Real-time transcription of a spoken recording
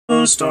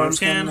no storms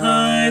can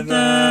hide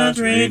that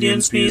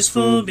radiance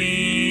peaceful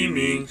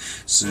beaming,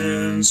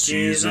 since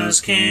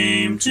Jesus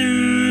came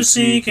to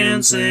seek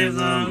and save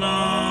the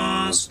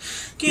lost.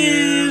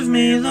 Give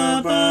me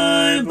the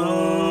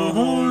Bible,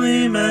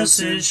 holy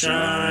message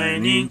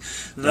shining,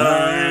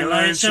 thy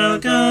light shall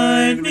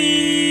guide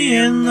me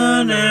in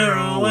the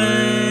narrow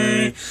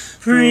way.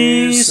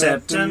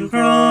 Precept and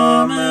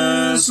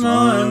promise,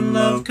 law and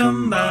love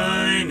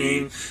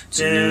combining,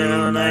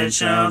 till night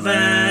shall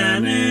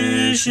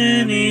vanish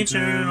in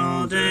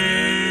eternal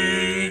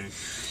day.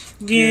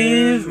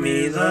 Give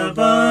me the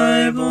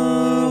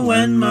Bible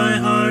when my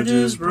heart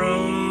is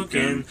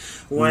broken,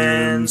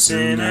 when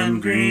sin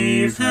and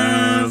grief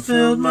have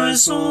filled my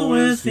soul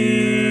with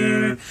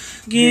fear.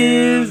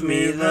 Give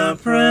me the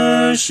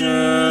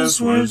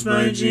precious words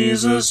by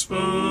Jesus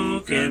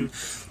spoken.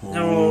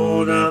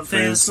 Hold up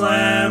faith's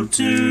lamp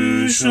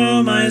to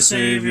show my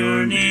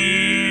Savior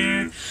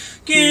near.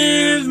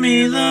 Give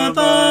me the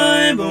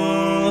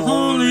Bible,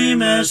 holy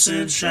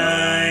message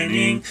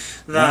shining,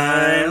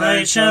 thy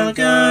light shall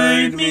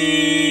guide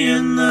me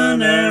in the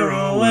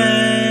narrow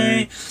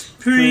way.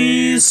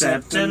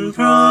 Precept and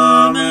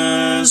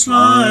promise,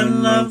 law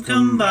and love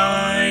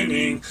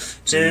combining,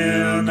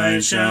 till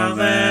night shall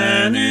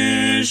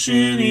vanish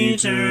in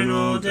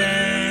eternal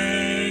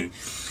day.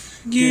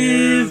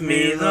 Give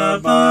me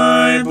the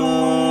Bible,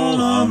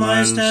 all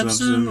my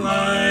steps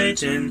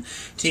enlighten,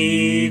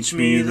 teach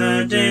me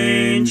the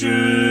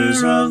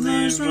dangers of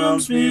these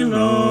realms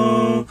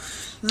below.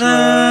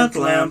 That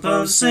lamp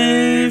of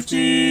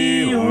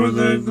safety o'er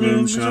the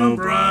gloom shall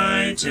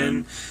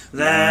brighten,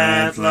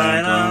 that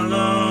light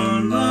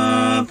alone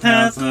the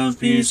path of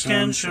peace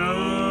can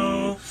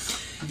show.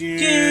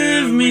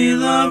 Give me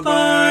the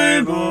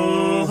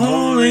Bible,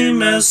 holy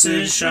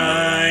message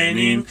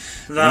shining,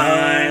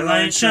 thy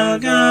light shall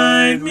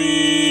guide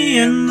me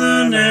in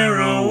the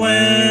narrow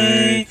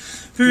way.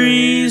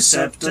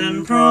 Precept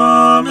and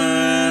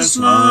promise,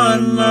 law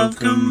and love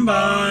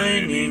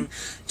combining,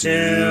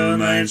 till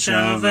night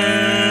shall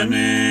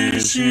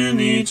vanish in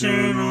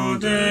eternal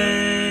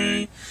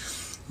day.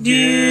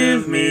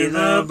 Give me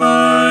the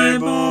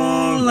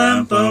Bible,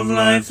 lamp of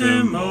life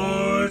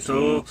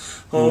immortal,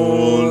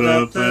 hold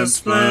up the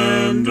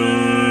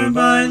splendor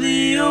by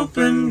the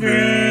open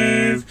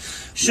grave.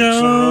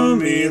 Show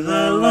me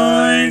the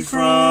light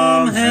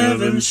from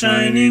heaven's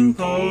shining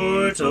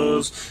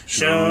portals,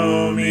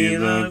 show me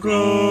the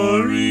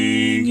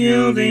glory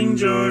gilding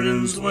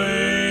Jordan's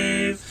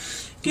wave.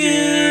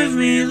 Give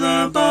me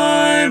the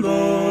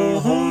Bible,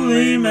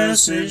 holy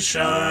message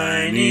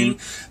shining,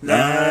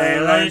 thy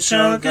light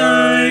shall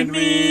guide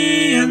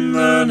me in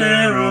the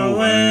narrow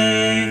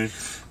way.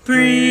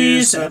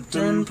 Precept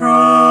and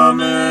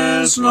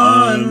promise,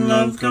 law and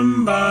love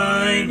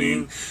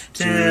combining,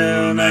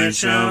 till night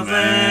shall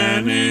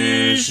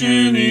vanish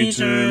in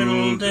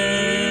eternal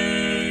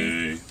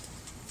day.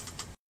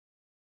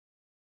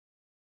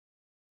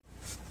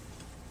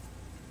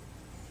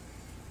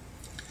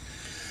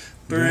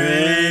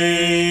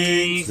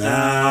 Break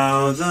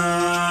thou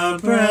the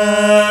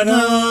bread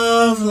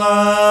of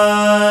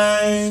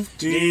life,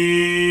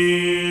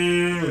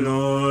 dear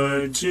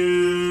Lord,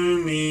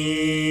 to me,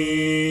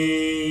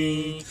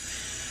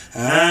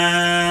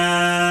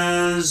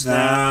 as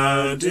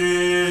thou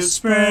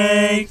didst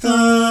break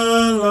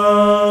the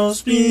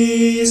loaves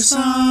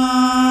beside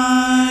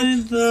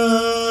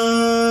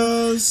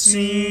the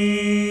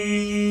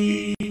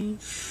sea.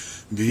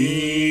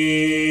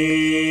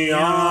 Beyond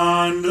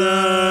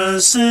the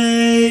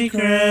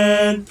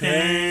sacred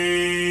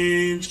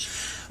page,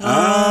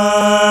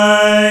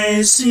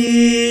 I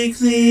seek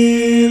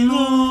thee,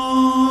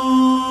 Lord.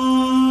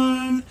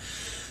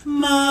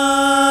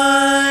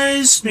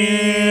 My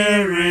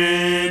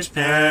spirit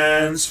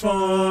pants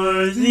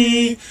for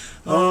thee,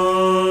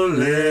 O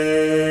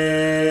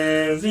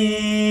living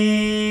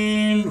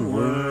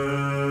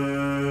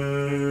word.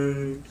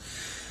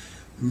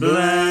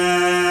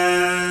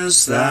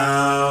 Bless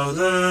thou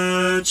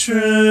the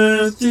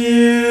truth,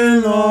 dear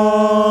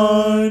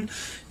Lord,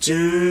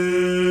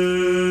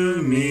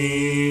 to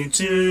me,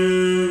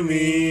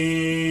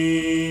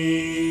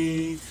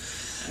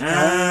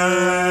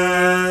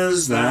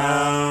 as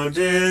thou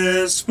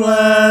didst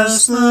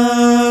bless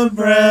the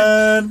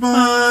bread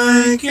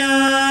by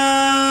Galilee.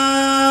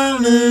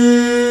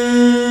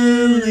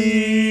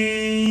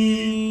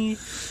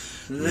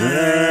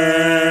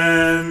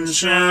 Then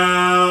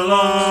shall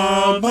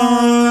all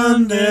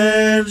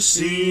bondage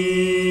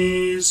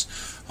cease,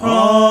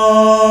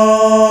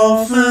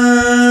 all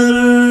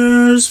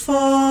fetters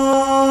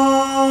fall,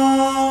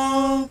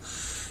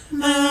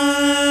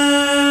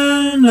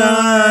 and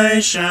I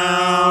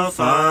shall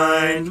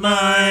find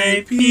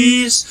my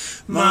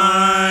peace,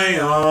 my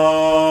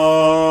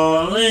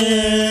all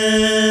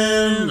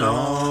in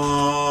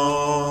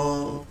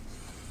all.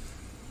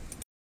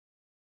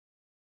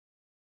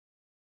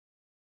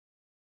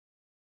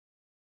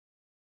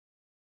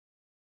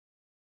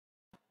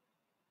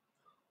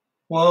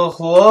 Well,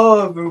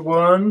 hello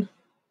everyone.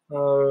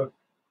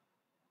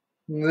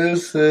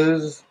 This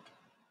is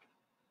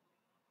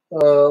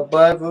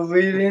Bible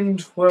reading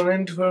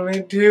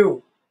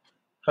 2022.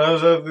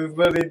 How's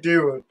everybody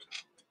doing?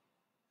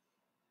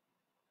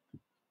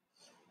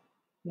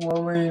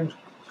 I mean,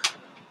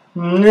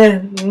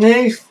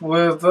 Nick's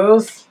with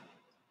us.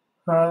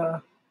 He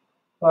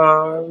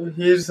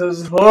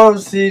says, hello,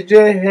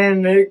 CJ. Hey,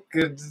 Nick.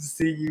 Good to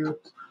see you.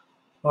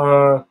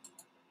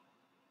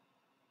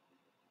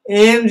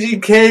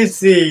 Angie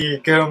Casey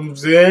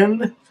comes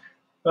in.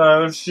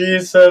 She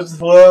says,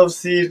 hello,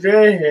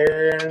 CJ.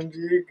 Hey,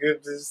 Angie.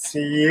 Good to see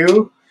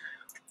you.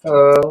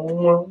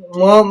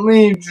 Let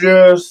me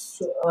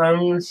just,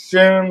 I'm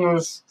sharing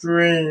the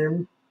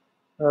stream,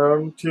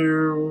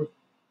 to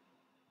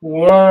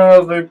one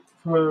other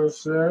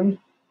person.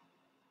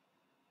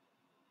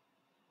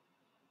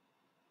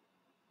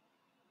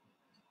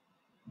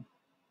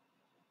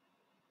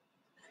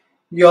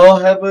 Y'all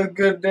have a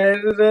good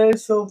day today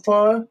so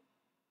far?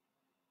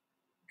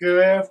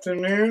 Good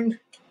afternoon?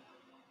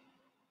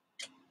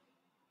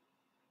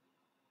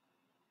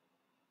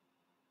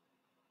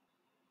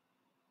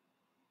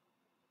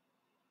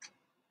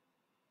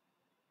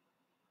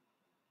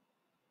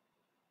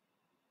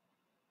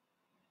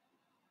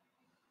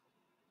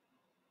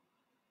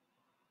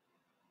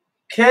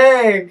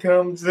 Kay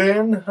comes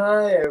in.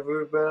 Hi,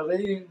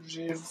 everybody.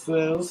 She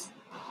says,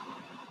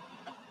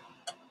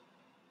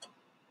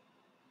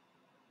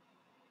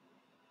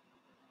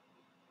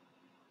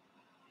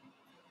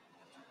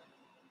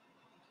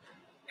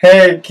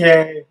 hey,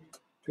 Kay.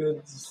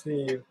 Good to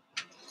see you.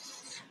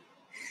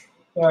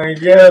 I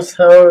guess,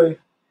 how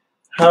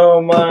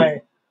am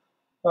I?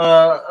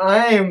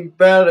 I am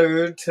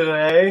better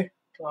today.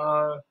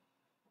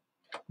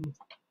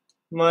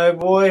 My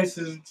voice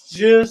is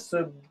just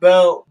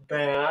about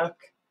back.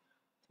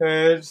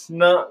 It's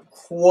not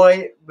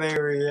quite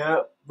there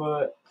yet,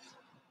 but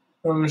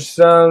I'm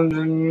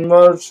sounding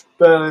much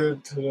better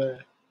today.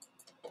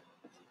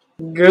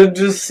 Good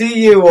to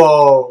see you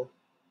all.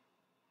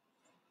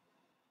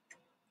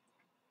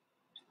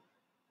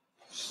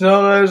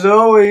 So as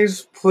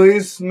always,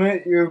 please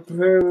submit your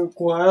prayer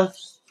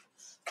requests.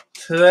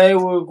 Today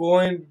we're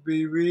going to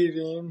be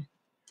reading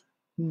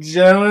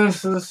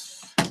Genesis.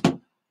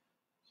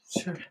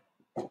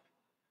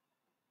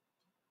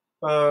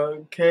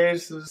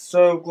 Case is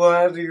so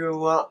glad you're a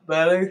lot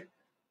better.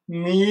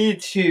 Me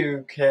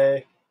too,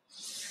 Kay.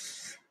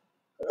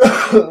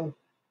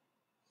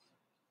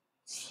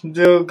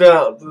 Still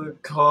got the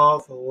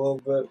cough a little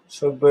bit,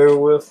 so bear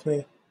with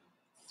me.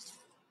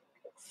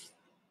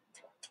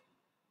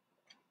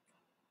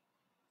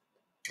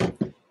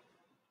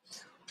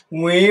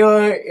 We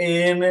are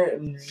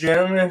in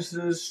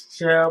Genesis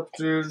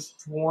chapters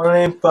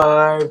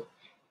 25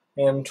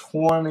 and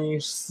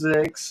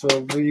 26, so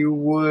if you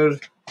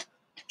would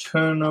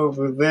turn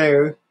over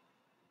there.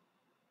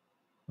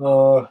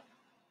 How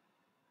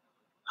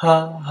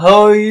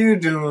are you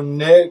doing,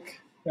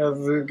 Nick? I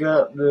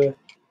forgot to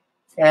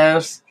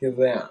ask you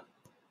that.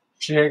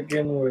 Check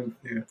in with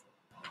you.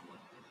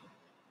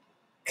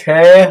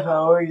 Kay,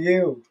 how are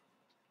you?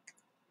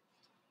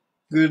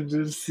 Good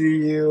to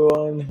see you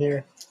on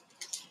here.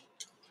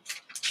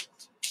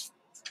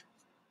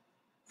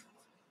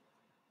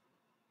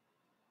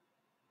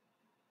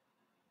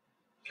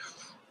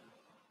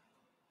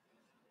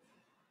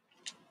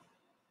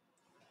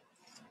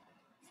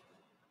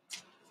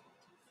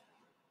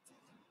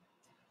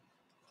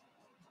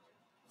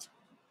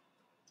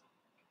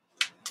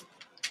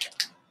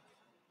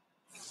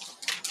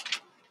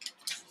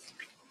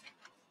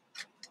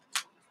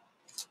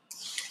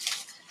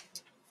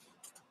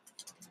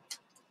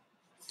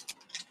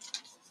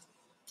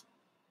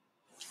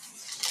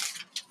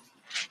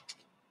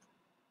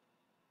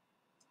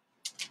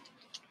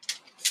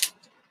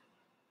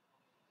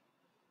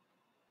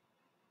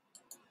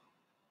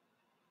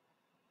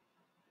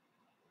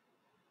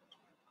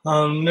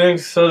 Nick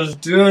says,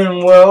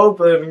 doing well,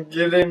 but I'm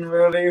getting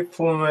ready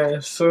for my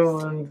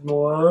sermon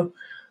tomorrow,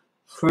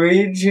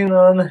 preaching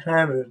on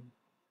heaven.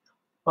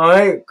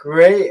 Alright,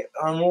 great.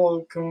 I'm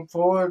looking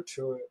forward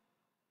to it.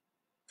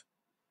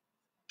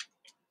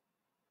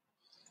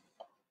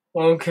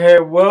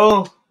 Okay,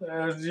 well,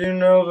 as you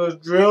know the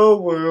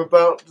drill, we're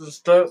about to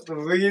start the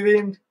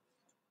reading.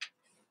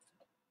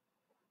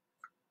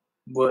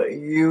 But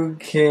you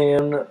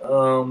can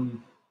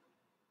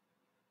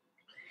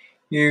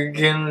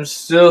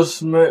still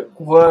submit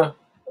prayer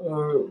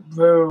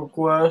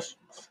requests.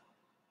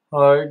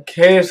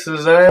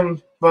 Cases,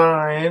 I'm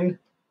fine.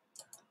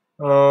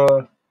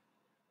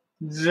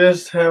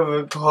 Just have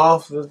a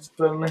cough that's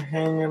been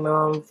hanging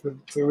on for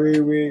 3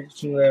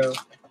 weeks now.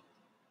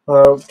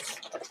 We'll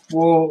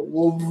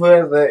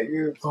pray that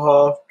your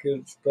cough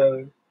gets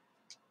better.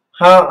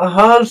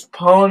 How's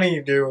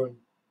Pony doing?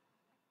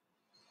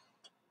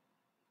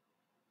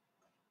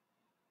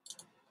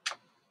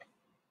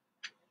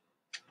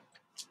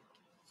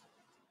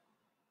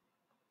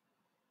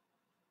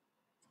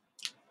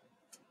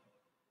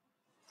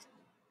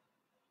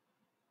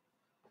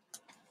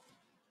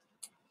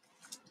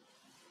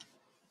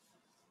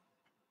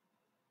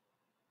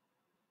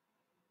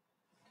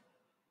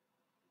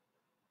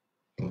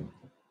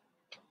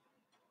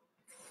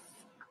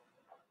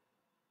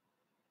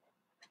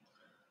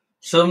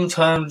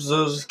 sometimes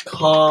those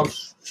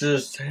coughs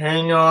just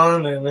hang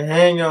on and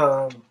hang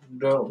on,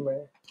 don't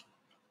they?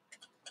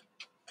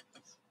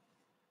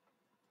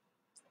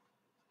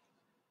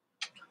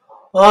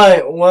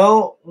 Alright,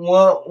 well,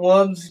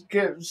 let's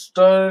get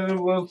started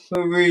with the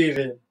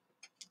reading.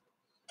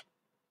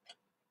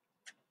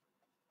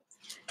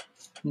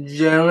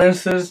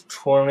 Genesis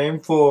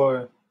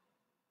 24.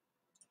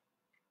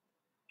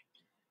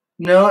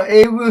 Now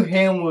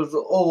Abraham was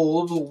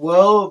old,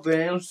 well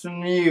advanced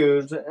in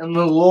years, and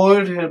the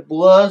Lord had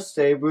blessed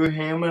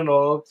Abraham in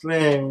all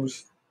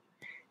things.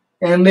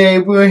 And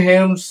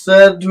Abraham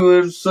said to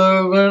his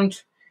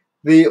servant,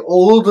 the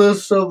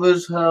oldest of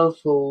his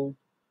household,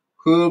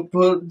 who had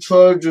put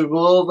charge of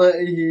all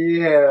that he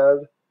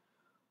had,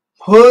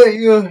 put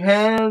your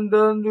hand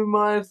under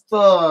my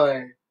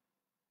thigh,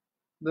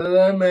 that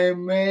I may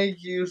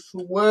make you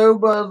swear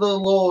by the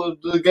Lord,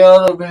 the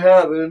God of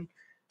heaven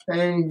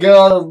and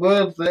God of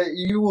earth, that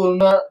you will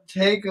not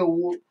take a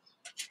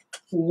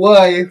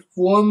wife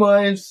for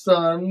my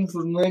son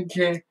from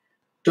the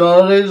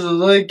daughters of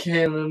the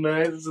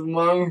Canaanites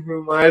among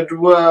whom I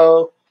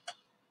dwell,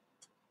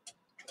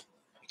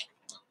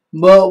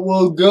 but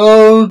will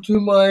go to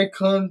my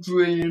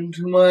country and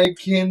to my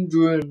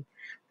kindred,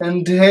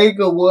 and take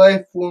a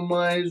wife for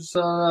my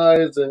son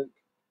Isaac.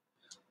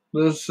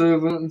 The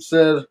servant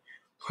said,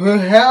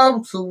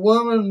 perhaps a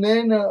woman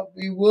may not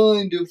be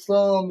willing to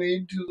follow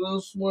me to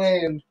this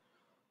land.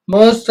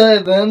 Must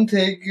I then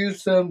take your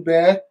son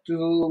back to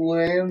the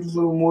land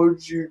from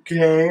which you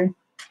came?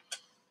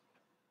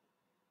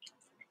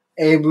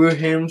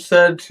 Abraham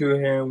said to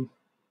him,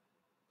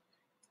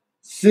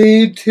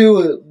 see to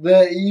it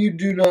that you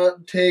do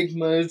not take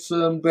my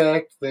son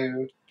back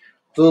there.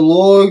 The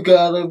Lord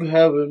God of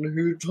heaven,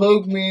 who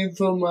took me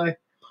from my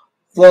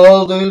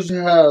father's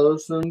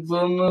house and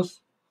from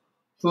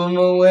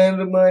the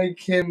land of my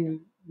kindred,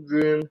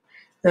 and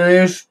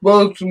who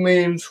spoke to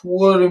me and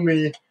swore to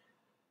me,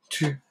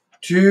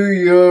 to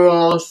your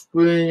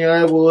offspring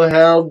I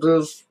will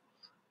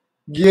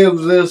give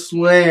this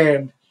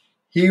land.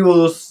 He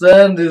will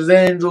send his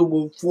angel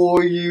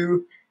before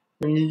you,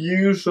 and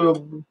you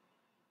shall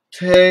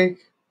take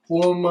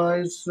for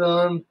my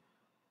son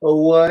a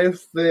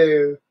wife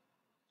there.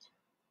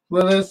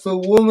 But if the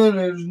woman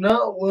is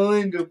not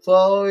willing to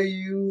follow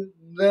you,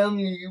 then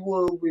you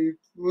will be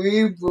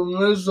free from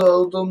this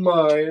oath of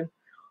mine.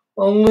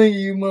 Only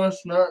you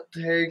must not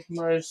take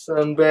my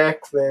son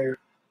back there.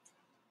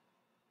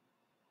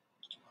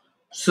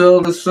 So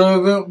the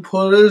servant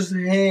put his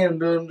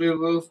hand under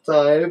the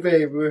thigh of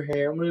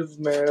Abraham, his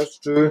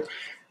master,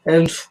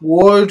 and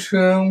swore to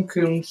him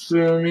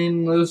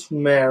concerning this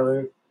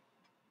matter.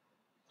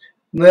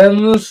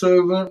 Then the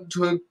servant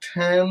took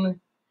 10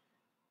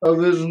 of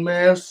his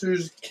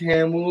master's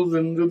camels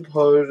and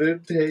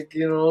departed,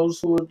 taking all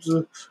sorts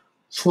of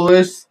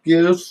choice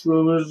gifts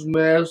from his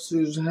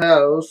master's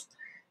house.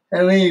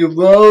 And he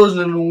rose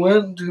and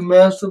went to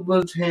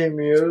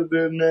Mesopotamia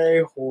to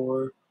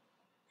Nahor.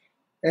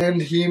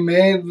 And he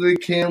made the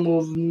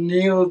camels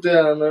kneel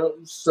down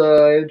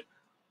outside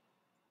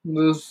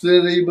the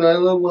city by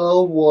the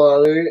well of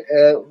water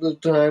at the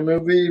time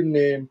of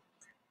evening,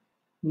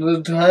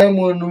 the time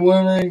when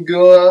women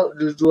go out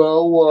to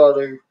draw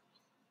water.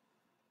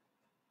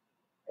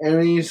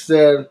 And he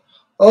said,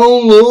 O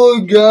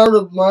Lord God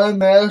of my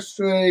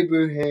master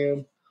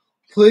Abraham,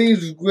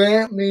 please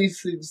grant me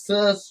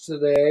success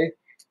today,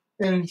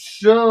 and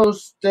show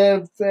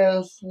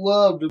steadfast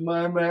love to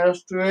my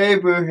master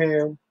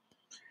Abraham.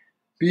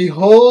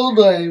 Behold,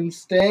 I am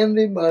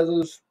standing by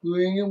the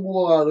spring of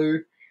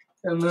water,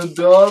 and the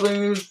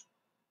daughters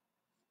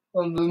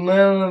of the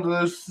men of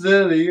the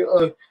city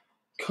are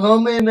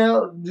coming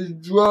out to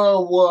draw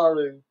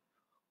water.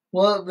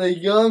 Let the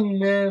young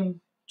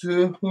men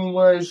to whom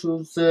I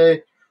shall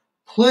say,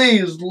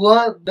 please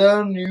let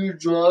down your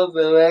draw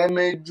that I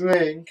may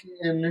drink,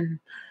 and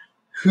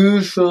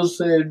who shall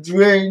say,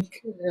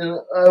 drink, and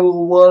I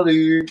will water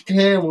your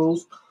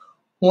camels.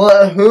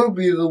 Let her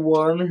be the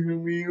one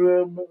whom you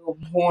have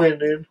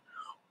appointed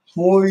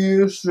for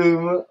your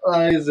servant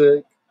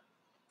Isaac.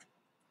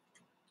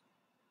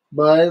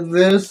 By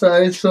this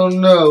I shall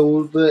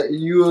know that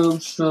you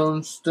have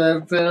shown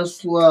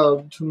steadfast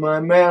love to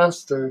my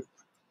master.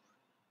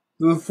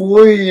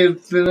 Before he had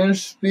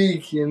finished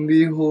speaking,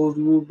 behold,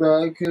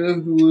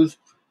 Rebekah, who was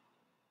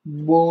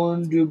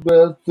born to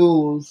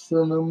Bethuel,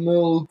 son of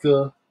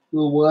Milcah,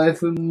 the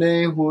wife of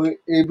Nahor,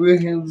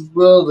 Abraham's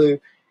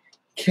brother,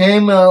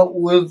 came out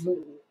with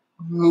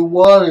her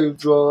water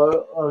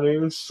jar on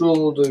her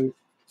shoulder.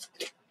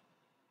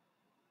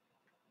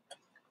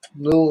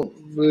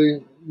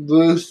 The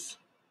verse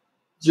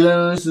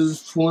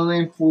Genesis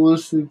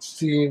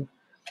 24:16.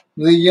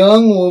 The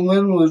young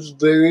woman was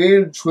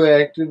very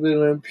attractive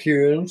in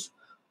appearance,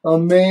 a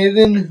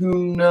maiden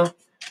whom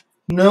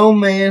no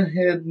man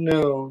had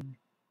known.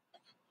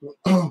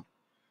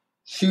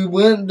 She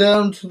went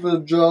down to the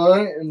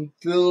jar and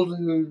filled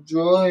her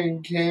jar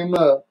and came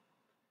up.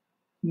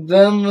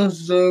 Then the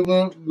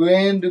servant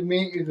ran to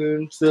meet her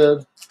and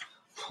said,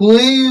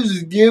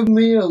 please give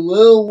me a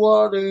little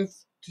water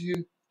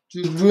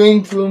to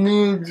drink from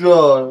your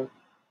jar.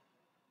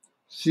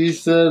 She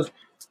said,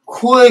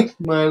 "Quick,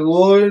 my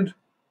lord."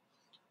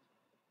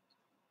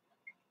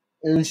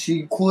 And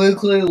she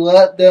quickly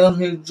let down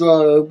his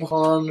jar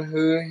upon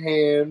her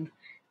hand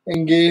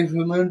and gave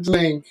him a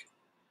drink.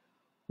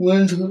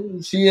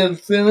 When she had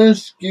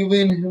finished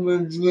giving him a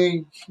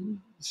drink,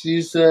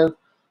 she said,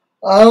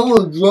 "I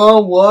will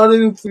draw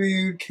water for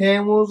your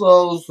camels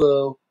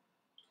also,"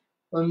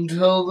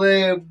 until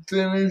they had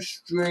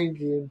finished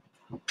drinking.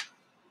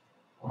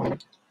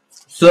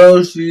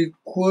 So she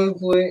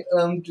quickly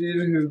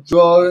emptied her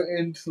jar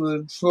into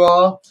the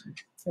trough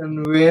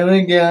and ran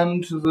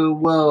again to the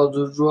well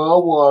to draw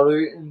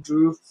water and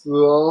drew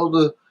for all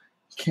the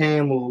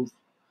camels.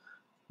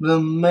 The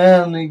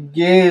man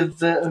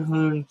gazed at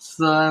her in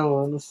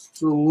silence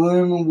to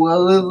learn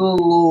whether the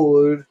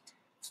Lord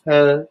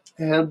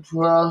had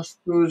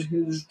prospered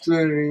his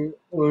journey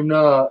or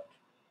not.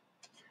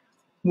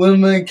 When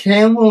the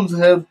camels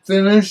had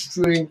finished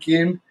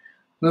drinking,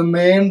 the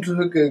man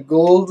took a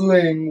gold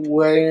ring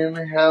weighing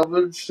half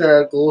a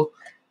shekel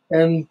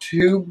and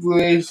 2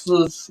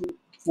 bracelets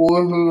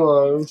for her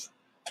arms,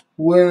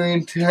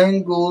 weighing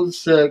 10 gold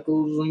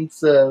shekels,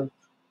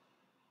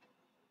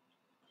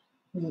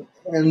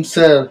 and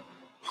said,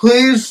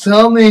 "Please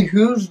tell me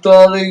whose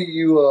daughter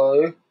you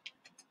are.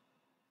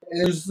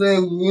 Is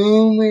there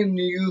room in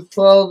your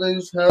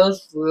father's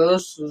house for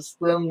us to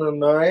spend the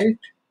night?"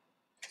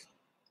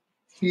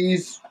 She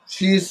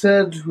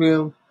said to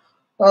him,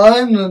 I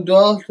am the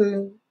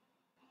daughter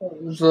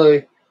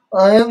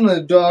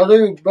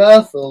of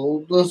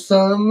Bethel, the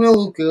son of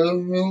Milcah,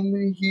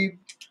 whom he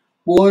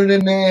bore to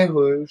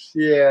Nahor,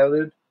 she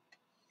added.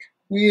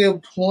 "We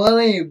have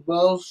plenty of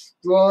both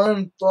straw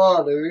and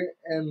fodder,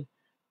 and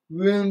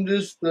room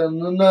to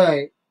spend the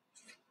night."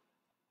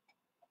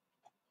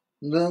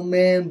 The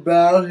man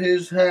bowed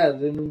his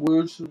head and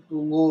worshipped the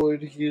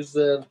Lord. He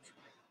said,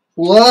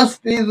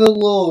 "Blessed be the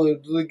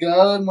Lord, the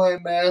God of my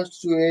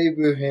master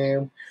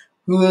Abraham,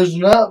 who has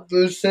not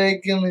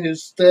forsaken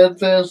his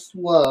steadfast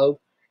love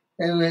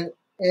and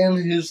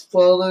his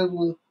father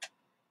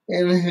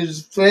and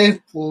his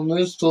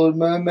faithfulness toward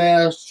my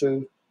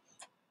master.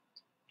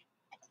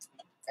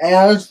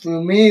 As for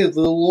me,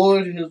 the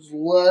Lord has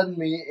led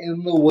me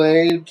in the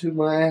way to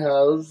my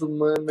house of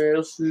my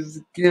master's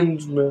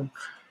kinsman."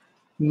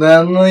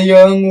 Then the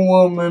young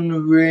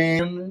woman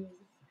ran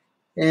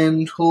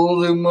and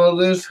told her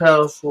mother's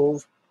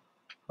household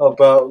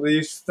about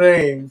these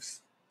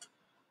things.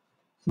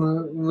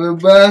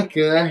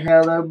 Rebecca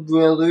had a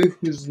brother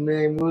whose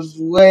name was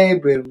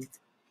Laban.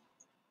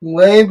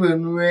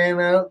 Laban ran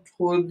out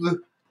toward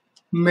the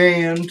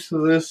man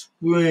to the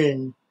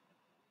spring.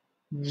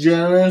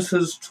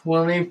 Genesis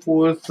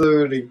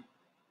 24:30.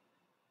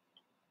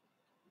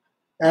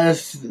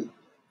 As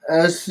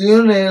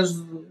soon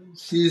as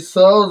she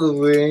saw the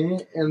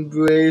ring and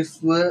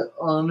bracelet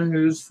on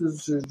her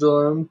sister's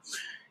arm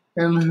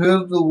and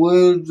heard the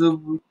words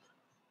of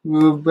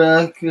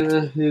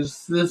Rebecca, his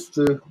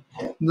sister,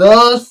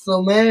 "Thus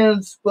the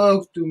man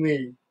spoke to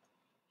me."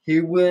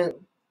 He went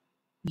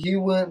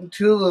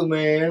to the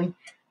man,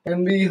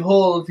 and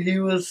behold, he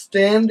was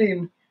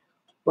standing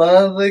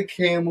by the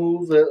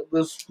camels at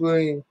the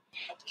spring.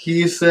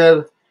 He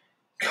said,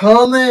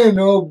 "Come in,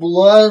 O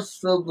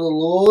blessed of the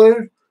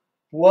Lord.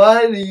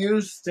 Why do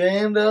you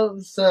stand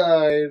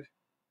outside?"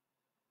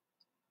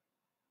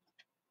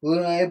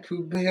 When I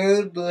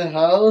prepared the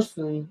house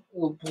and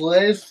a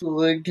place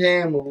for the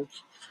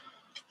camels.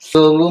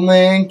 So the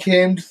man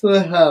came to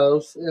the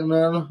house and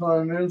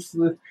unharnessed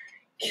the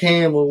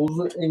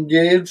camels and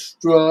gave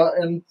straw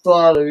and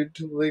fodder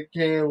to the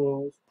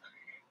camels.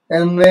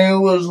 And there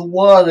was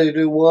water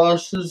to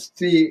wash his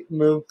feet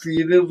and the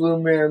feet of the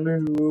men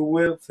who were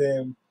with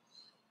him.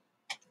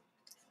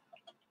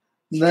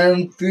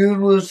 Then food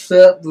was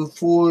set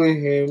before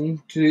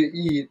him to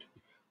eat,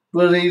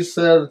 but he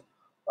said,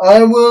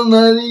 "I will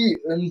not eat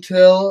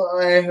until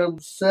I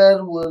have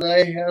said what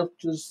I have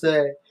to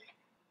say."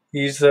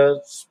 He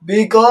said,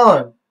 "Speak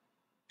on."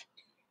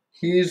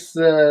 He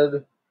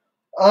said,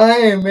 "I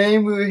am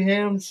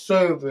Abraham's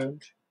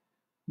servant.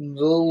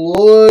 The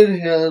Lord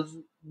has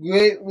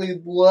greatly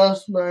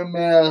blessed my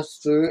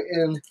master,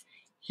 and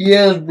he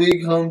has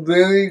become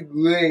very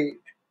great.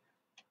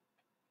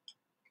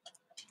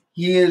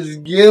 He has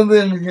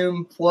given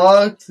him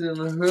flocks and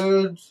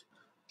herds,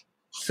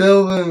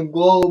 silver and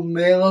gold,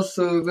 male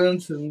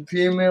servants and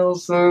female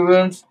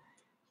servants,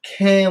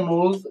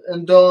 camels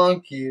and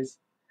donkeys.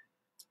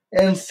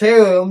 And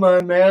Sarah,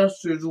 my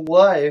master's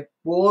wife,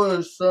 bore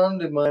a son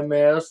to my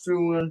master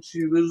when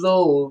she was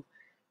old,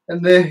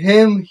 and to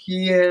him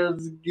he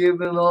has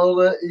given all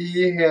that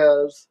he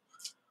has.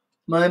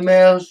 My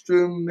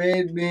master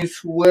made me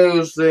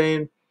swear,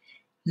 saying,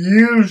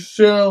 You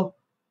shall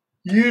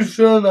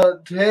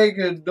not take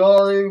a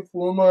daughter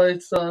for my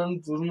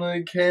son from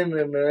the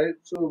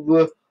Canaanites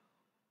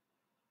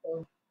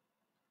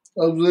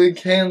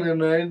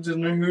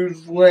in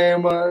whose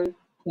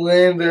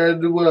land I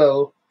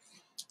dwell.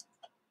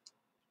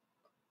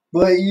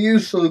 But you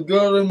shall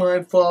go to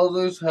my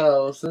father's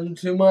house and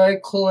to my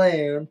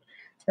clan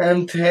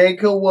and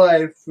take a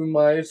wife for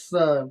my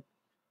son.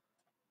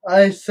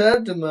 I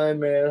said to my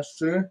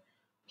master,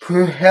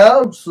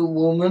 perhaps the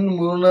woman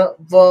will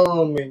not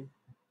follow me.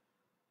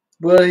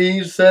 But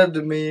he said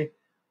to me,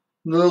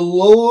 the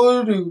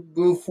Lord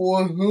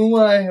before whom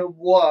I have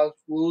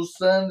walked will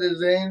send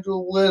his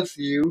angel with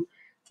you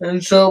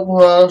and shall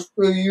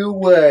prosper your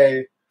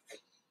way.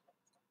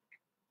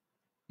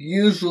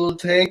 You shall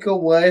take a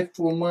wife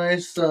for my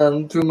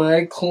son to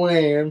my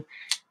clan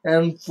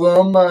and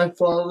from my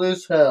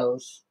father's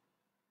house.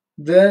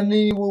 Then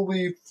he will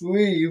be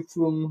free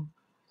from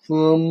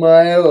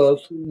my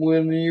oath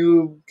when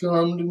you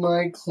come to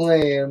my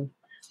clan.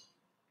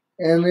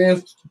 And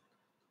if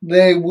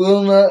they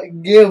will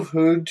not give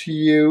her to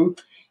you,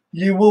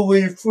 you will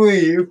be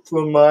free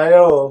from my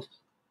oath.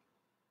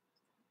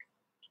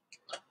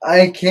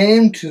 I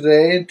came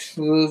today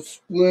to the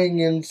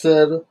spring and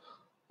said,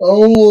 O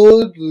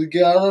Lord, the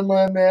God of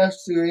my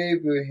master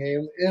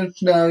Abraham,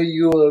 if now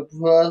you are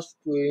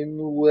prospering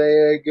the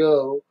way I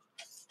go,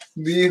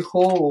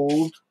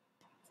 behold,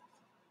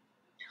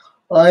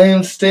 I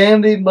am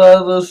standing by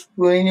the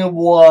spring of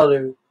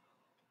water.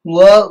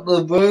 Let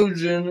the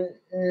virgin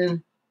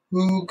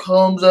who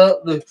comes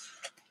out to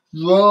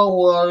draw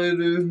water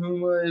to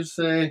whom I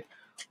say,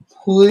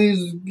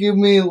 please give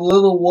me a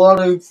little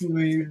water from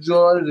your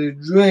jar to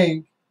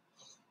drink,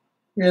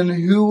 and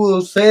who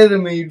will say to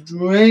me,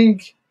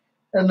 drink,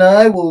 and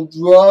I will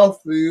draw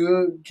for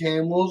your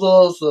camels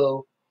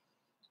also.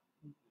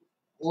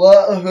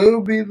 Let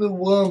her be the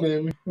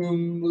woman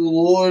whom the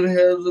Lord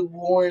has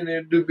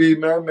appointed to be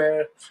my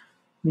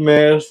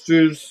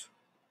master's,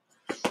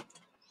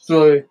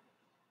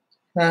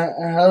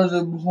 has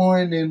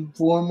appointed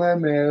for my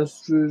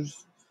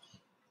master's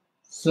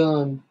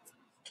son.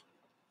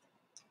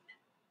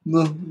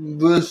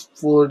 Verse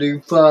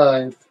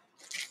 45.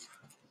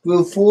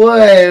 Before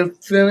I had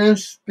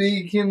finished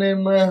speaking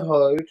in my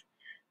heart,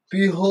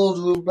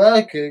 behold,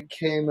 Rebekah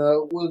came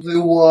out with a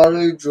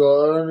water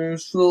jar on her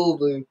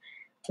shoulder,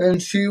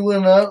 and she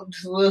went out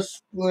to the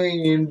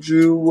spring and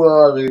drew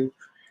water.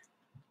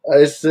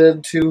 I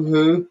said to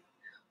her,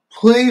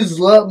 please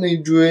let me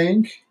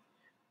drink.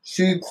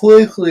 She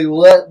quickly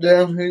let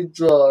down her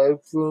jar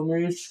from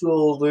her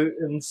shoulder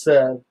and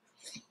said,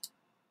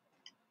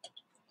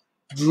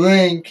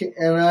 drink,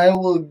 and I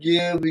will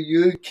give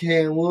your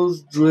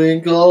camels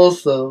drink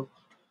also.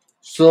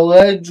 So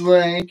I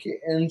drank,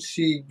 and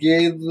she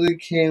gave the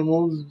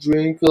camels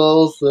drink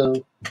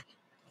also.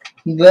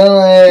 Then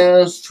I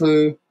asked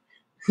her,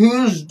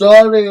 whose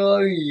daughter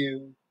are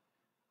you?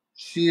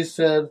 She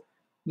said,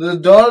 the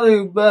daughter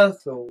of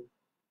Bethuel,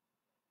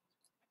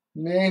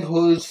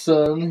 Nahor's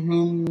son,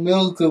 whom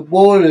Milcah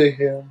bore to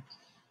him.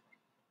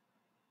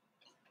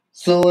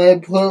 So I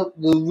put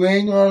the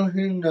ring on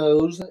her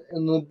nose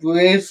and the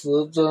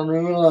bracelets on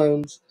her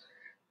arms.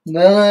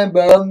 Then I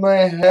bowed my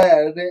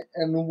head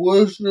and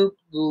worshipped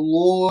the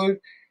Lord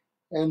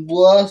and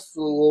blessed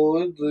the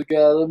Lord, the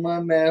God of my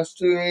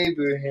master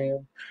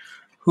Abraham,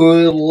 who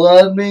had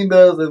led me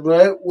by the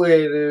right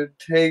way to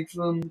take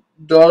the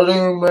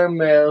daughter of my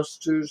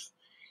master's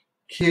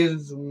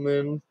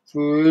kinsman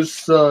for his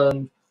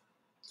son.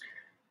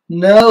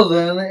 Now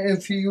then,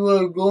 if you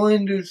are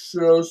going to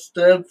show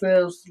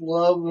steadfast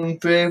love and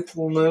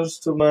faithfulness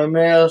to my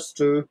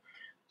master,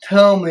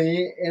 tell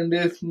me, and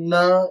if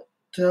not,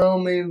 tell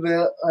me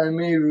that I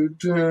may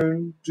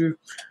return to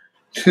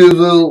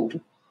the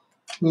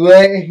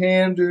right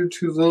hand or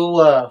to the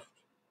left.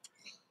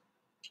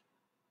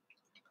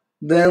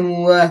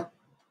 Then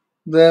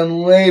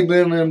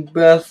Laban and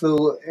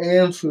Bethuel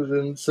answered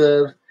and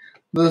said,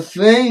 the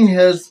thing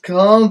has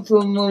come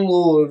from the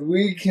Lord.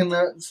 We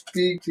cannot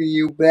speak to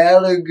you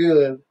bad or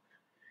good.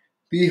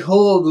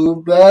 Behold,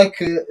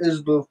 Rebekah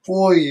is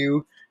before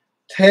you.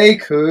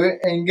 Take her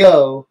and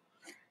go,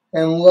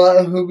 and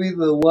let her be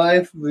the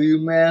wife of your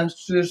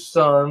master's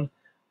son,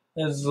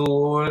 as the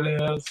Lord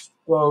has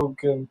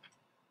spoken.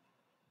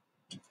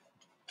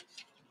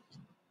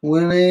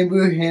 When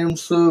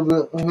Abraham's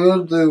servant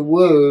heard their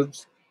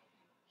words,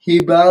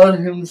 he bowed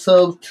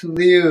himself to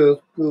the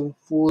earth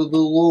before the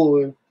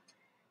Lord,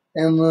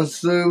 and the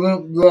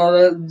servant brought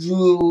out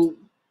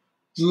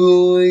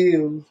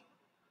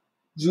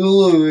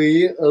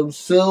jewelry of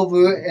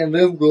silver and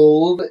of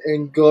gold,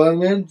 and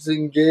garments,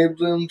 and gave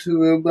them to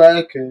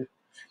Rebekah.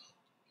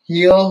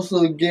 He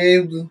also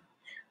gave to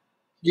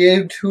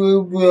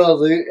her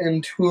brother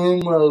and to her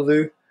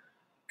mother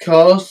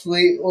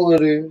costly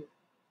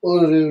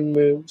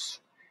ornaments,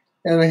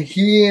 and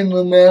he and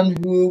the men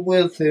who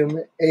were with him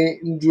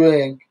ate and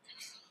drank.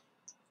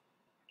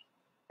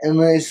 And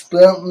they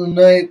spent the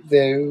night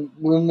there.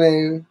 When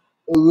they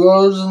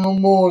arose in the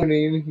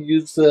morning,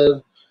 he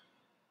said,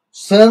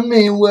 send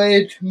me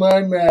away to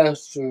my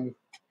master.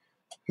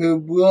 Her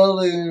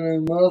brother and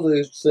her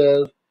mother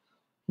said,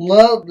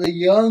 let the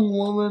young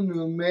woman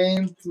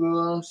remain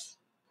for us.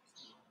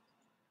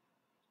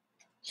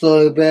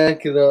 So I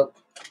back it up.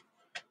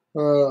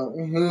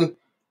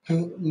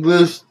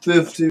 Verse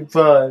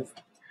 55.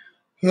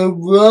 Her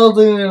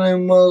brother and her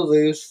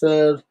mother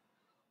said,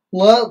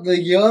 Let the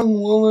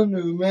young woman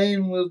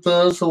remain with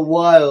us a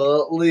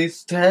while, at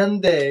least 10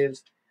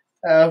 days.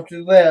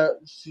 After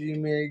that, she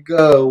may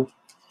go.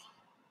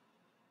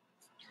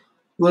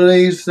 But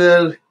he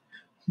said,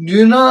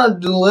 do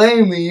not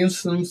delay me,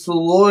 since the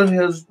Lord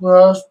has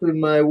prospered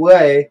my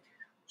way.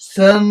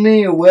 Send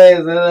me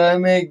away that I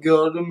may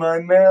go to my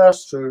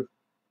master.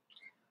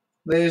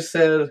 They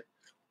said,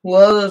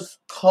 let us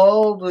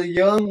call the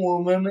young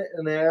woman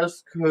and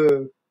ask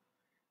her.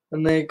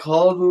 And they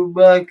called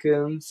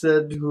Rebekah and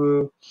said to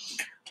her,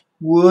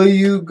 will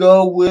you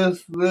go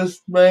with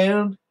this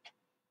man?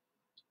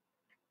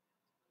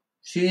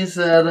 She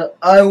said,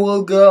 I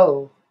will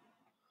go.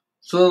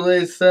 So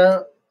they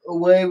sent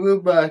away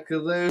Rebekah,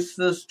 their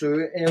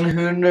sister, and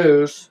her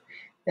nurse,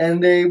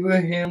 and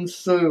Abraham's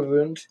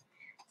servant,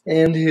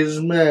 and his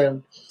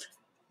men.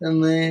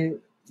 And they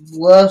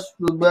blessed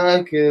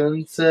Rebekah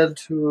and said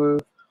to her,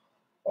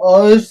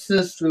 our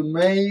sister,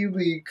 may you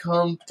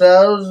become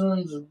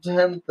thousands of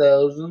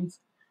 10,000s,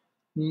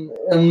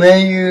 and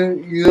may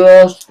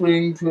your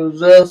offspring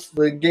possess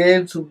the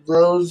gates of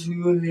those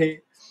who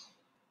hate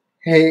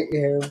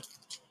him.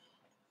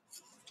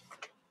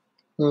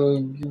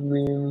 Give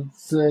me a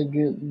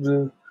second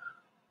to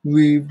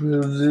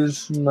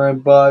reposition my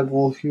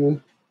Bible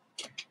here.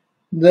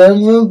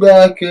 Then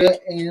Rebekah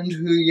and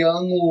her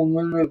young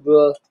woman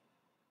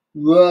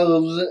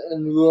rose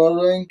and rode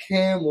on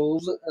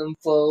camels and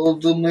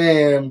followed the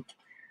man.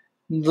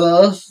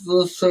 Thus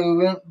the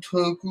servant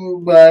took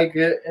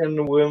Rebekah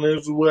and went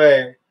his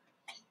way.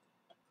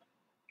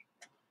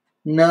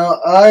 Now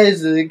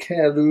Isaac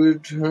had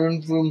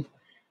returned from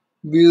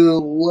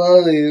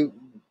Beer-lahai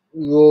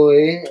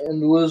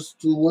and was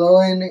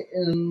dwelling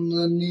in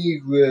the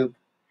Negev.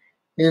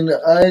 And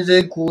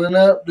Isaac went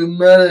out to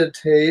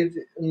meditate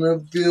in the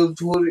field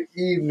toward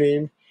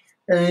evening,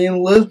 and he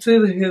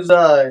lifted his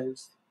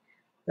eyes,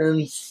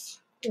 and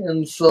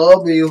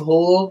saw,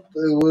 behold,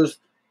 there was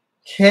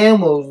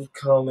camels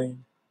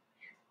coming.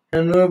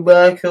 And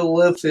Rebekah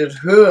lifted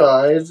her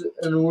eyes,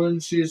 and when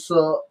she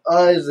saw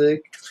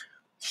Isaac,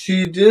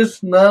 she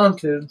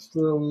dismounted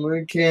from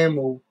the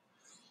camel,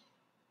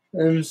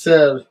 and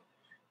said,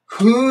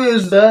 who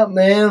is that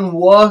man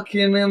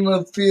walking in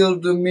the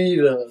field to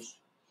meet us?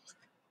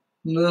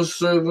 The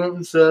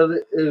servant said,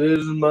 it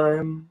is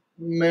my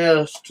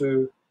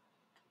master.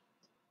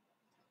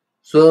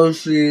 So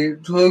she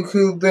took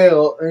her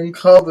veil and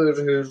covered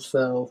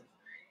herself.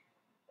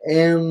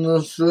 And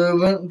the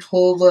servant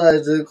told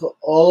Isaac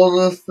all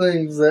the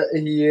things that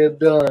he had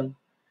done.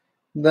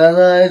 Then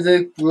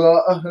Isaac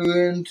brought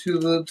her into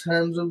the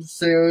tent of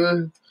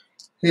Sarah,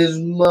 his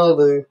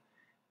mother,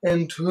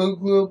 and took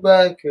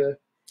Rebekah,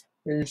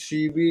 and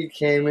she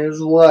became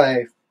his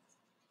wife.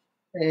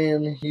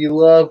 And he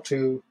loved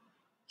her.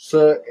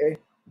 So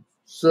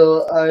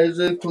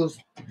Isaac was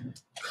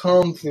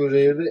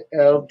comforted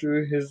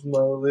after his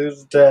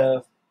mother's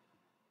death.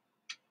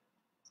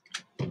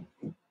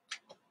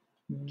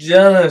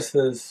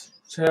 Genesis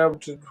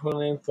chapter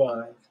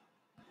 25.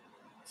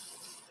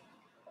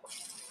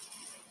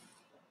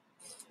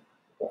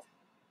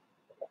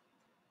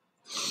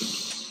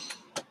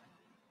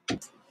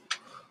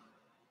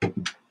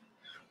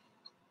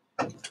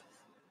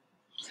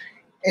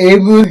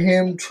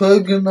 Abraham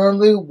took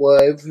another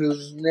wife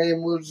whose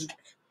name was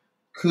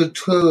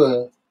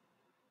Keturah.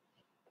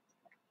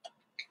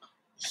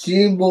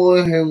 She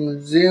bore him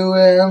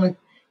Ziran,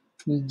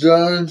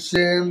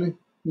 Johnson,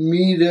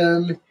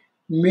 Medan,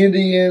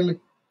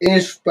 Midian,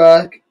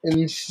 Ishbak,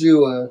 and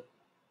Shua.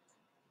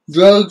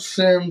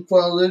 Jokshan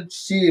followed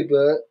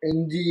Sheba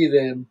and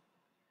Dedan.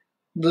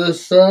 The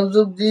sons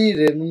of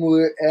Dedan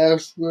were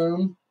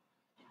Ashram,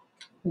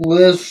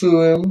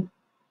 Lisram,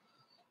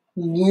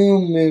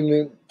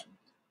 Lumim.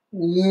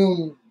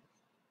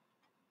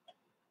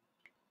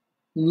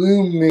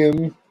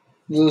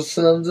 The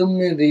sons of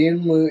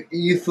Midian were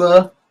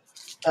Ephah,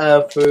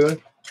 Aphor,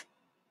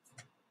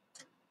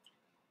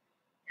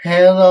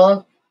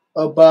 Hanoch,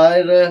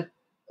 Abida,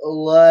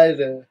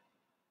 Elida.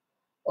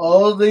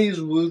 All these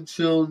were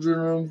children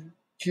of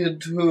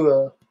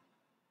Keturah.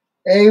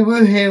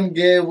 Abraham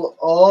gave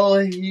all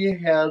he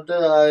had to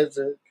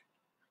Isaac,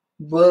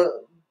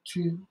 but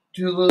to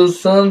the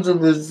sons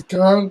of his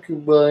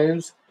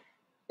concubines,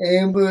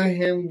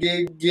 Abraham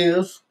gave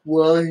gifts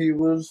while he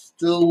was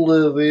still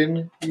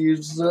living. He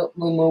sent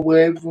them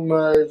away from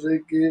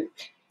Isaac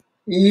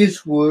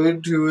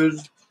eastward to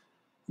his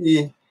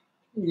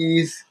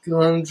east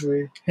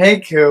country. Hey,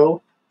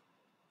 Carol.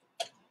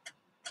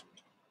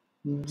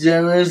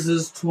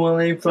 Genesis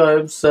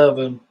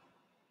 25:7.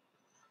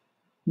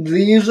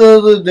 These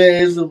are the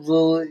days of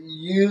the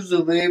years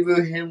of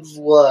Abraham's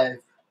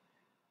life,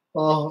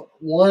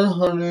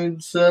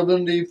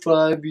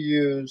 175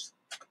 years.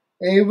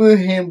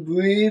 Abraham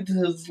breathed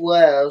his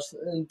last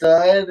and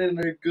died in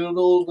a good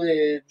old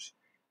age,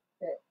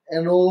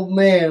 an old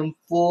man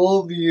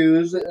full of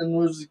years, and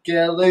was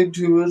gathered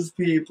to his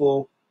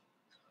people.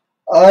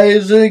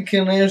 Isaac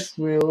and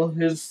Ishmael,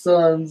 his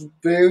sons,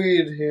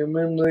 buried him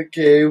in the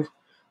cave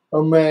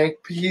of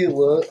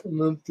Machpelah in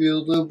the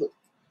field of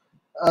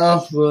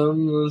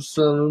Ephraim, the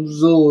son of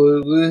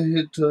Zohar the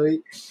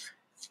Hittite,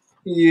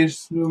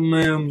 east of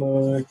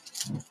Mamre.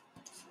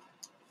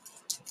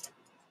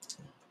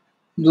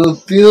 The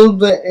field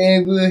that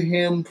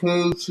Abraham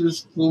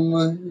purchased from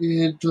the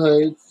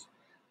Hittites,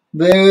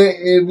 there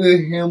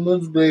Abraham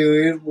was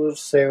buried with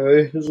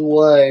Sarah his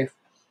wife.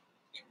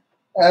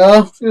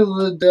 After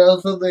the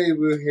death of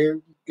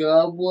Abraham,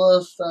 God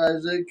blessed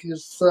Isaac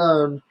his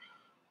son,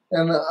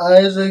 and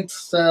Isaac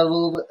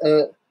settled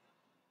at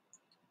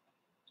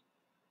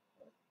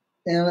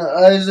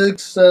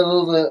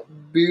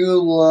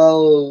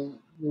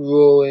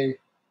Beer-lahai-roi.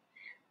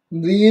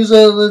 These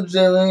are the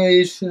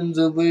generations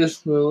of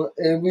Ishmael,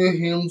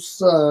 Abraham's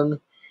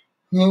son,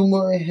 whom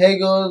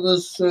Hagar the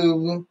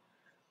servant,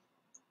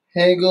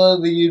 Hagar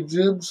the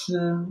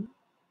Egyptian,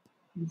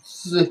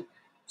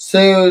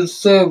 Sarah's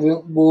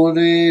servant, bore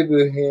to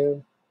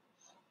Abraham.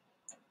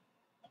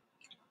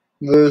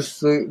 Verse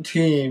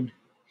 13.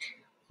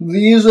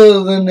 These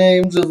are the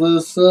names of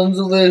the sons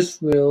of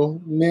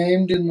Ishmael,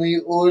 named in the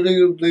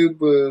order of their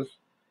birth: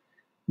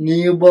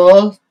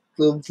 Nebaioth,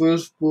 the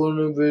firstborn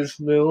of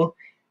Ishmael,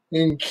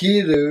 and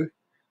Kedar,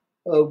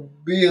 of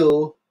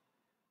Beel,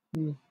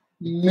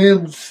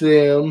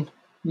 Mibsam,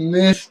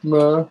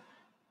 Mishma,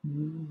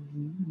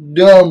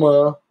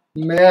 Duma,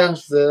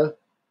 Massa,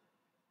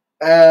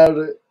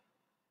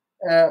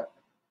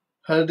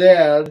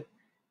 Hadad,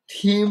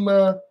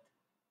 Tema,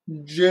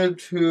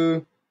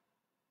 Jetur,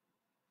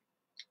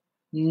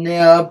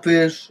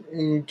 Naphish,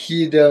 and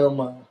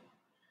Kedama.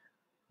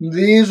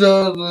 These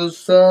are the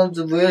sons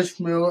of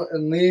Ishmael,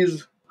 and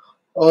these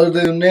are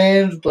their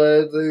names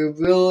by their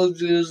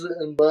villages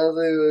and by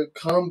their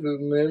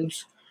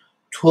accompaniments,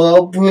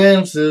 12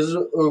 princes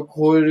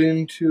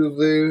according to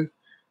their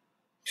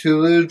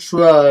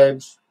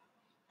tribes.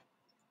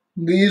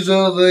 These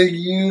are the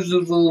years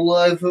of the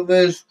life of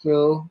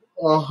Ishmael,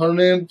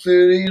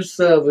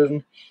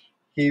 137.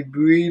 He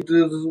breathed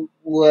his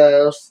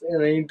last,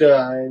 and he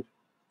died,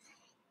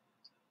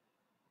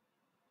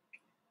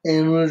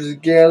 and was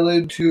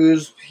gathered to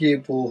his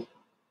people.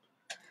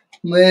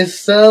 They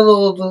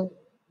settled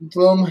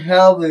from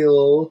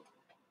Havilah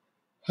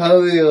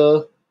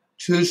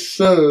to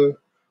Shur,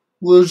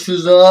 which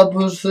is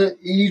opposite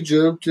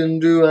Egypt in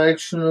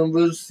direction of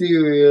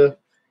Assyria.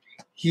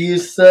 He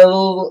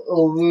settled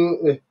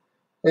over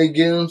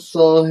against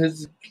all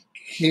his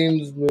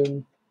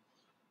kinsmen.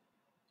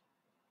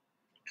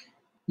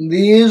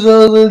 These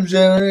are the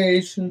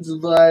generations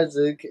of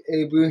Isaac,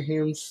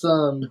 Abraham's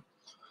son.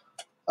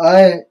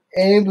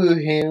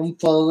 Abraham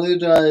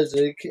fathered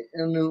Isaac,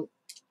 and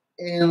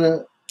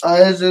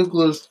Isaac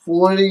was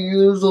 40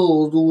 years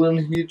old when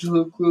he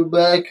took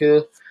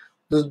Rebekah,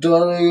 the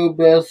daughter of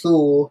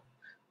Bethuel,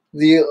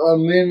 the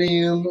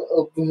Aramean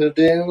of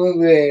Padan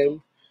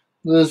Aram,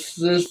 the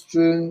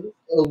sister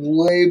of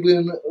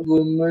Laban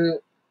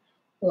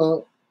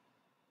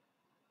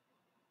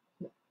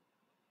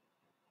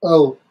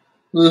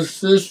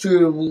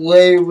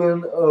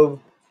of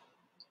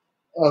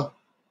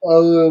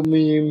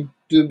Aramim,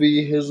 to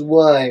be his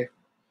wife.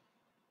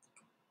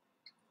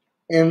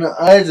 And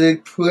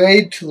Isaac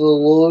prayed to the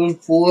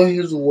Lord for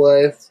his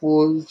wife,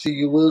 for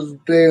she was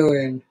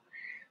barren.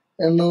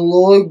 And the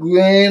Lord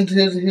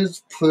granted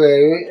his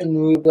prayer,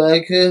 and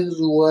Rebekah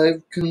his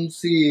wife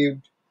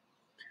conceived.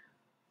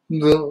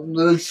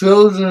 The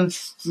children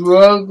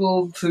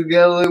struggled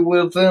together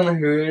within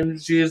her, and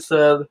she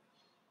said,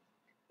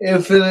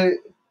 If it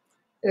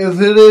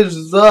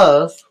is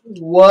thus,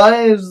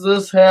 why is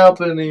this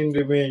happening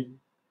to me?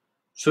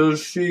 So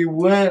she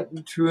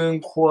went to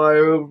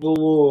inquire of the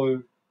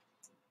Lord.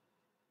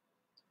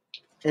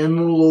 And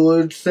the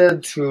Lord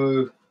said to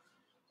her,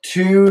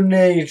 2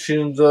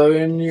 nations are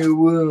in your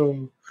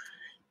womb,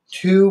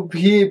 2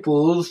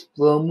 peoples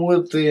from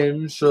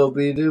within shall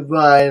be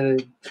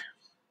divided.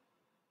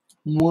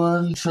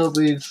 One shall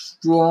be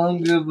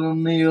stronger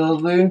than the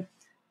other,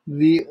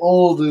 the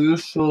older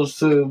shall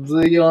serve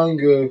the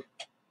younger.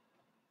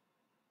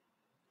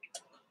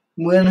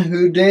 When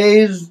her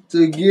days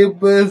to give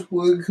birth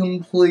were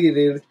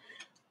completed,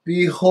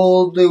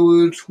 behold, there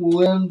were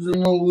twins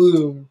in the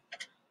womb.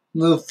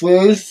 The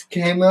first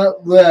came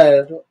out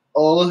red,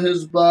 all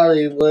his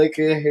body like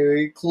a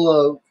hairy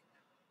cloak.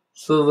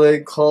 So they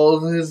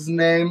called his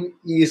name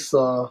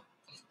Esau.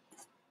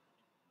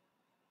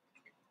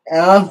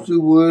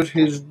 Afterward,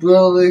 his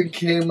brother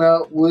came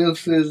out with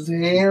his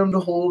hand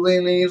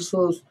holding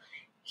Esau's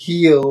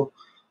heel,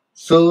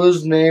 so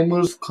his name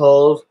was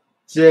called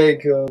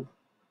Jacob.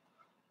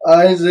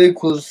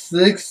 Isaac was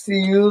 60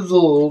 years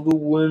old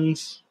when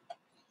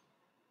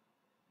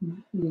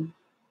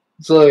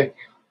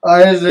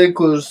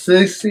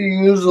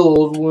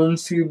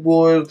she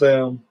bore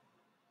them.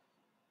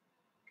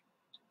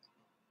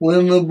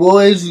 When the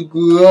boys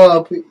grew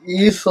up,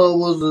 Esau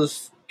was a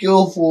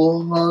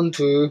skillful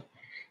hunter,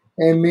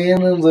 a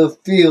man of the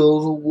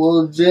field,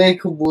 while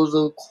Jacob was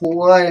a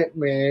quiet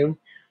man,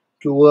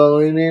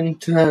 dwelling in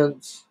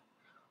tents.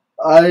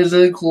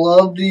 Isaac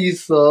loved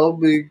Esau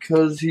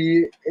because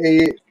he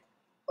ate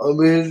of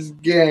his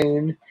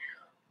gain,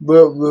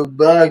 but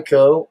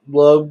Rebekah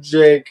loved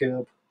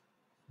Jacob.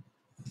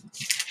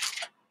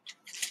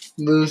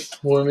 Verse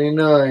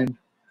 29.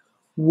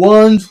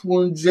 Once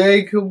when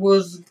Jacob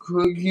was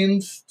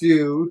cooking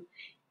stew,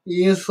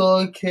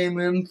 Esau came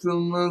in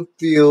from the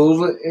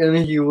field and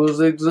he was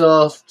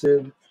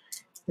exhausted.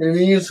 And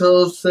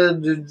Esau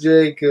said to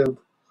Jacob,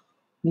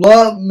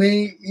 "Let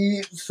me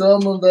eat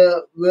some of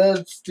that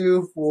red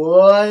stew,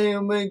 for I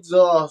am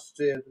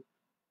exhausted."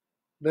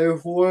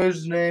 Therefore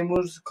his name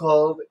was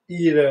called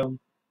Edom.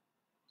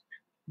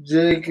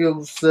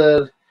 Jacob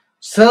said,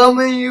 "Sell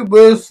me your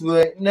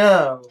birthright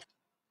now."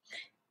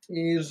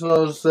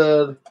 Esau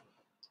said,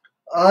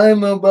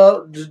 "I'm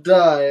about to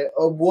die.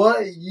 Of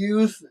what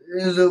use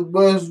is a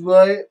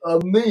birthright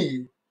of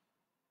me?"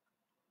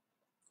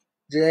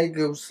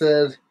 Jacob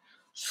said,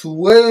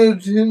 "Swear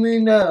to me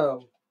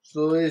now."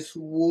 So he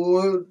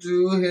swore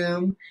to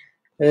him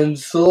and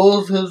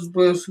sold his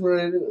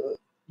birthright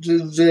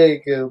to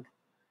Jacob.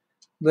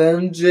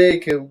 Then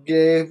Jacob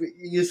gave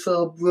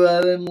Esau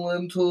bread and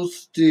lentil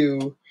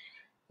stew,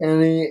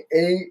 and he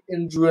ate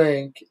and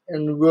drank,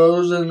 and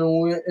rose and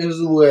went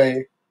his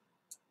way.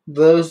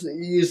 Thus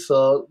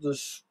Esau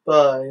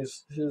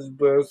despised his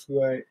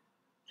birthright.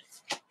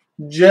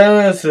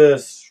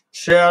 Genesis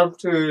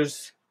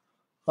chapters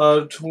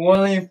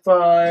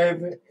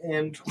 25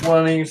 and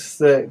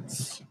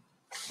 26.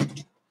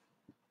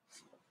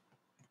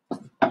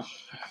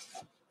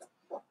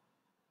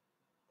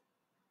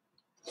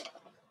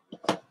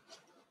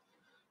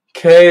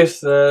 Kay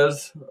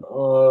says,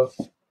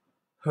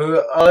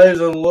 her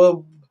eyes are a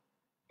little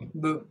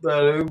bit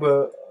better,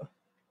 but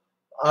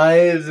I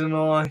isn't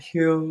all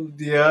healed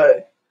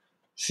yet.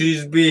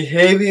 She's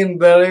behaving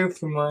better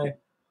for my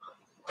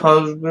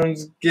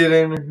husband's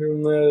getting her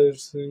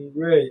medicine.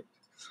 Great.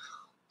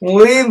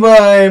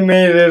 Levi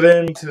made it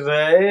in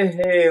today.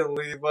 Hey,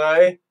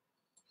 Levi.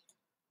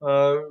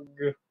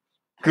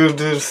 Good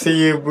to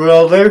see you,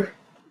 brother.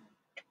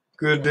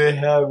 Good to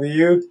have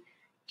you.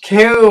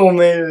 Carol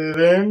made it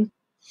in.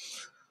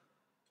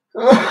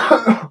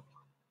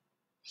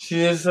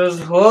 She says,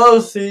 "Hello,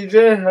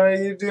 CJ. How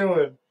you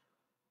doing?"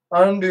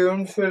 I'm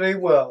doing pretty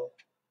well.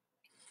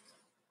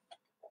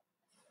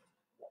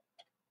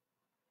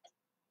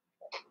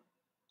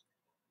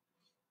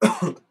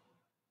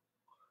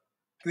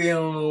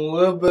 Feeling a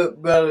little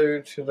bit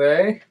better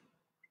today.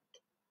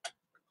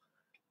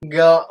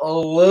 Got a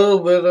little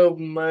bit of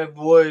my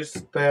voice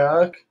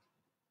back.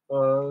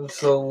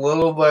 So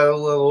little by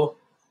little.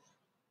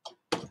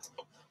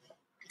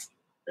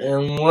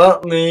 And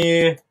let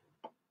me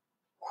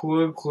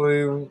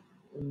quickly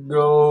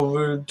go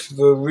over to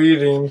the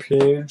reading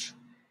page.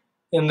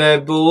 And I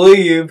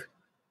believe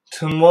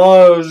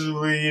tomorrow's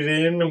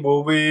reading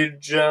will be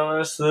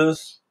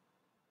Genesis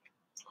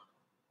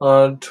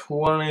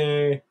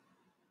 20.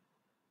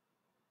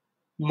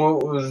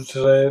 What was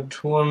today?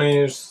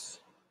 26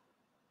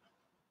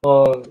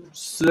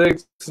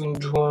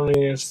 and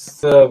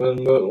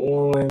 27, but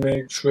let me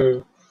make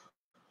sure.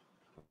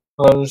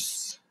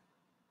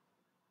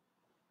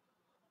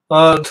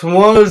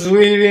 Tomorrow's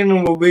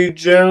reading will be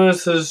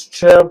Genesis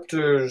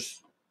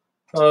chapters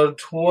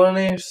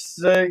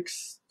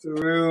 26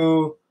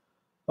 through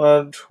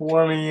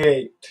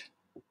 28.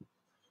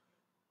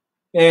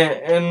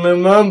 And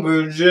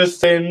remember,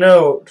 just a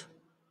note,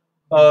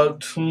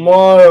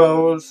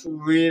 tomorrow's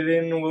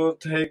reading will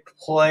take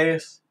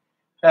place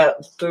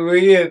at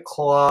 3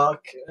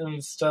 o'clock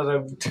instead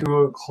of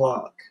 2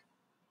 o'clock.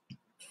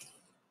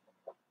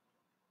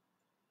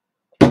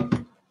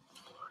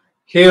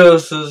 Hero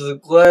says,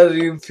 "Glad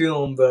you're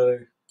feeling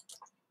better."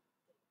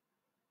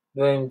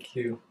 Thank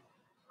you.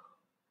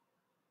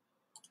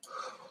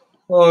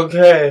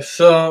 Okay,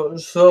 so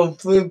for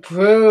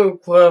prayer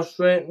requests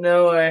right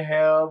now I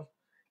have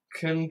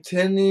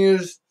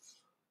continued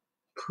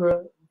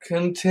prayer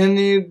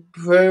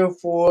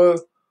for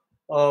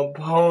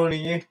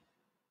Pony,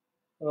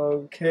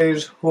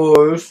 Kay's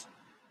horse,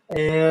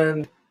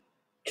 and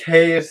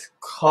Kay's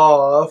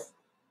cough,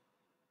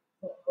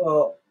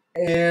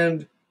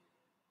 and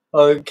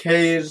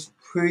Kay's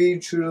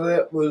preacher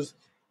that was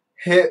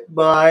hit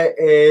by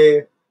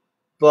a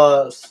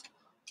bus.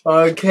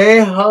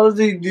 Kay, how's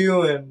he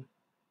doing?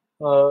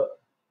 Do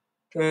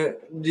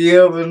you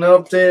have an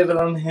update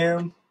on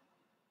him?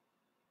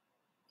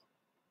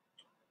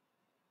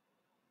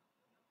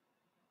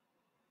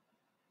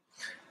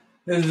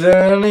 Is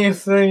there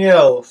anything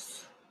else?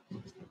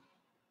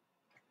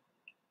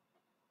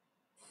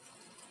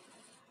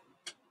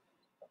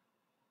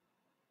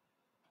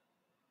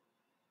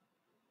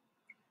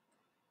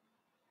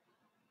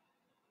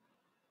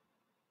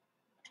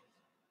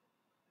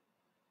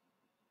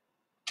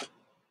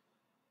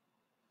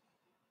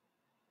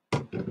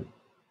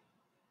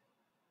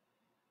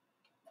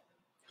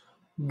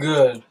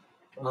 Good.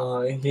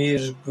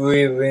 He's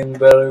breathing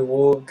better.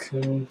 We'll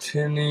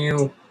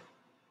continue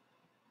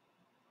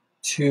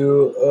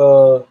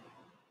to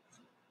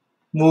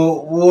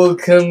we'll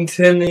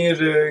continue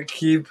to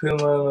keep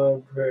him on our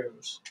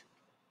prayers.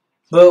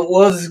 But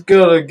let's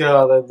go to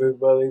God,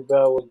 everybody.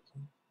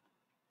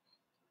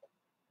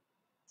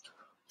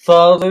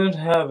 Father in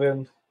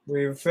heaven,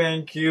 we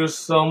thank you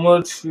so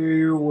much for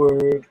your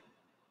word.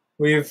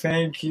 We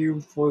thank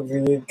you for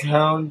the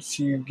accounts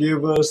you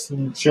give us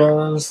in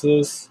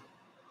Genesis.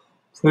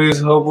 Please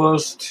help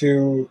us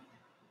to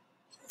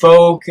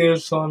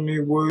focus on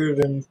your word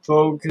and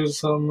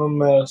focus on the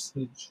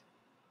message.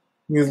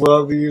 We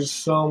love you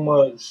so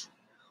much.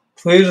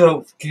 Please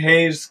help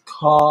Kay's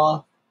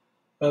cough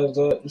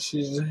that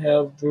she's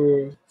had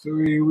for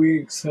 3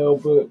 weeks.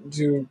 Help it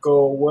to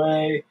go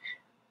away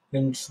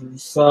and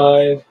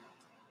subside.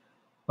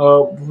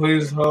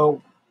 Please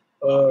help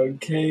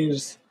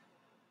Kay's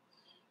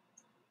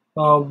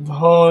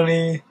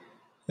pony,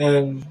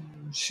 and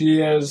she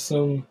has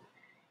some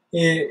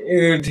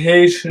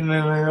irritation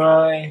in her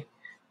eye.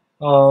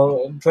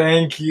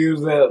 Thank you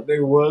that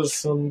there was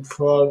some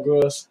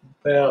progress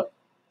with that,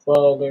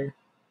 Father.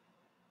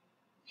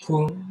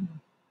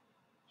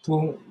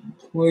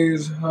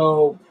 Please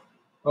help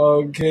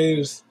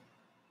Kay's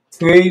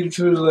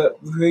preachers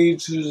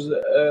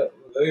at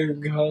their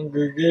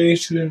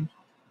congregation.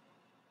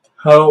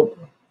 Help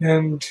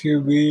him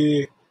to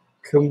be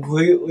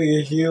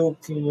completely healed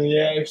from the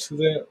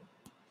accident.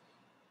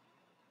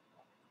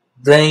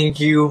 Thank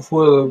you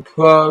for the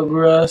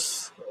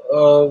progress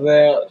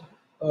that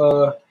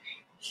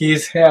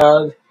he's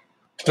had.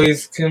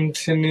 Please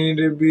continue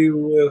to be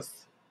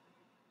with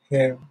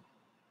him.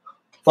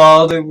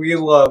 Father, we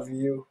love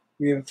you.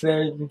 We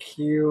thank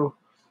you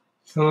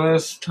for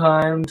this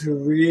time to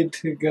read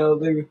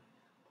together.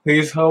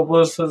 Please help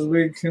us as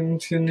we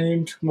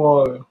continue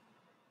tomorrow.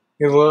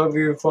 We love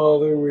you,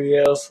 Father. We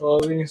ask all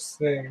these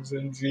things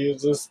in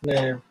Jesus'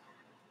 name.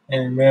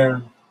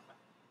 Amen.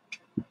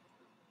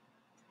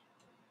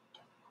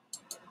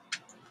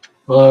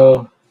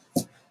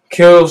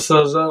 Carol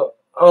says,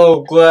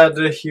 oh, glad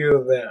to hear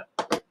that.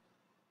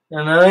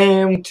 And I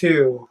am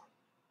too.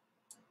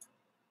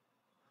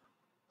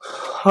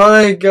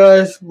 Alright,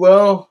 guys.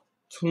 Well,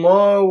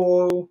 tomorrow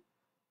we'll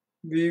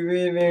be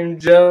reading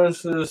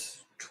Genesis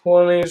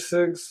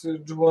 26 to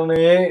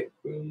 28.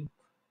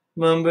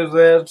 Remember,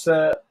 that's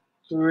at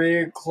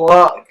 3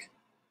 o'clock.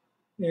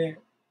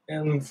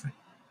 And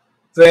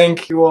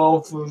thank you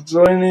all for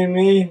joining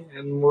me,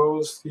 and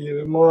we'll see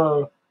you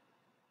tomorrow.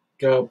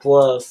 God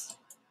bless.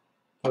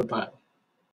 Bye-bye.